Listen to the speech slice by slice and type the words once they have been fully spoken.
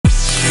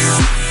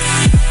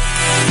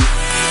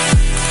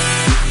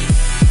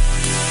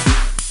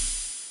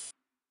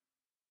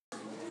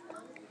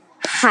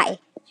Hi,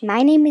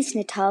 my name is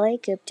Natalia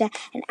Gupta,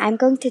 and I'm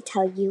going to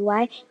tell you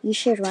why you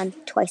should run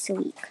twice a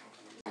week.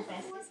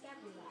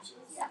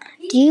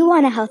 Do you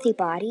want a healthy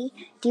body?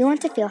 Do you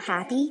want to feel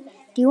happy?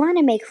 Do you want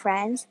to make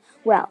friends?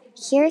 Well,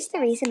 here's the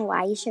reason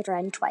why you should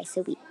run twice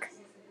a week.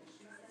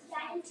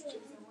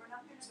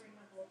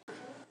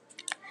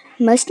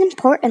 Most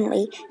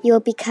importantly, you will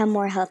become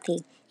more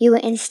healthy. You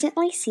will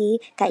instantly see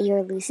that you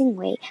are losing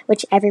weight,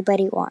 which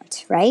everybody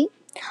wants, right?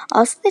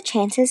 Also, the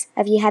chances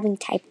of you having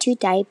type 2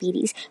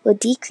 diabetes will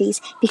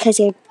decrease because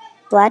your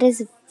blood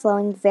is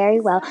flowing very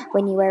well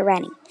when you are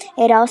running.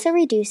 It also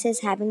reduces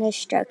having a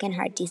stroke and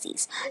heart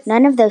disease.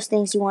 None of those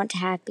things you want to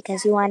have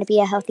because you want to be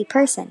a healthy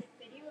person.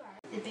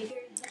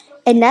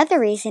 Another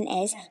reason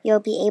is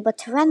you'll be able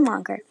to run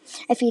longer.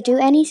 If you do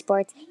any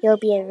sports, you'll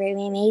be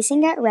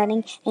amazing at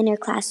running, and your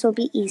class will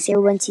be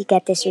easier once you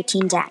get this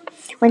routine down.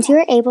 Once you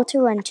are able to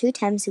run 2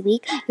 times a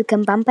week, you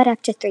can bump it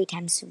up to 3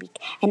 times a week.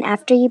 And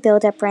after you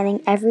build up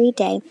running every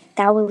day,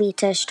 that will lead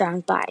to a strong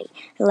body.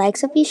 Your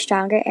legs will be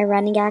stronger, and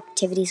running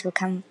activities will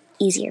come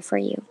easier for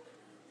you.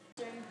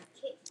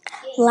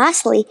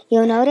 Lastly,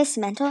 you'll notice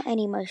mental and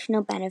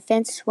emotional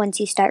benefits once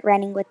you start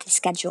running with the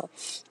schedule.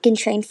 You can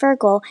train for a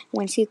goal, and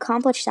once you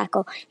accomplish that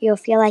goal, you'll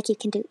feel like you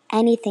can do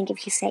anything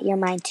if you set your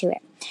mind to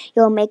it.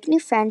 You'll make new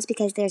friends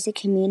because there's a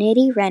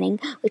community running,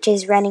 which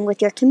is running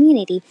with your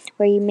community,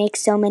 where you make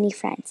so many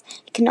friends.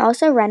 You can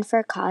also run for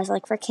a cause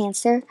like for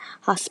cancer,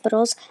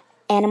 hospitals,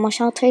 animal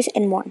shelters,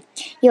 and more.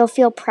 You'll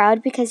feel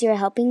proud because you're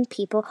helping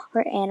people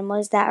or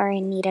animals that are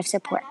in need of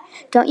support.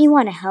 Don't you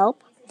want to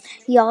help?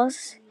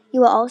 You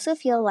will also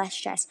feel less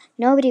stress.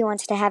 Nobody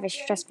wants to have a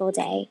stressful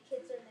day.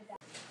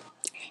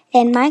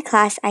 In my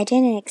class, I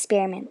did an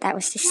experiment that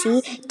was to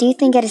see, do you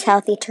think it is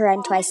healthy to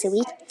run twice a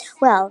week?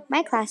 Well,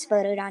 my class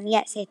voted on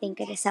yes, I think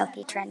it is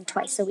healthy to run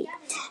twice a week.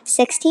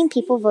 16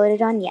 people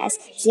voted on yes,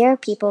 0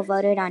 people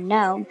voted on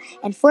no,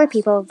 and 4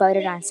 people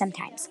voted on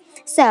sometimes.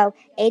 So,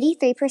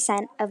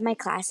 83% of my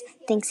class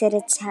thinks it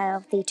is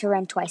healthy to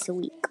run twice a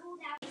week.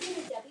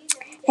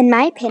 In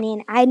my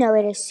opinion, I know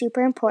it is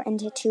super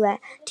important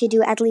to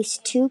do at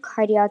least 2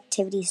 cardio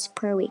activities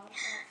per week.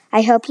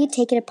 I hope you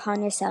take it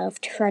upon yourself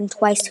to run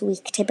twice a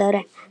week to build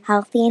a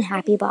healthy and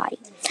happy body.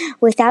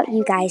 Without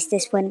you guys,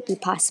 this wouldn't be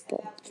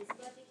possible.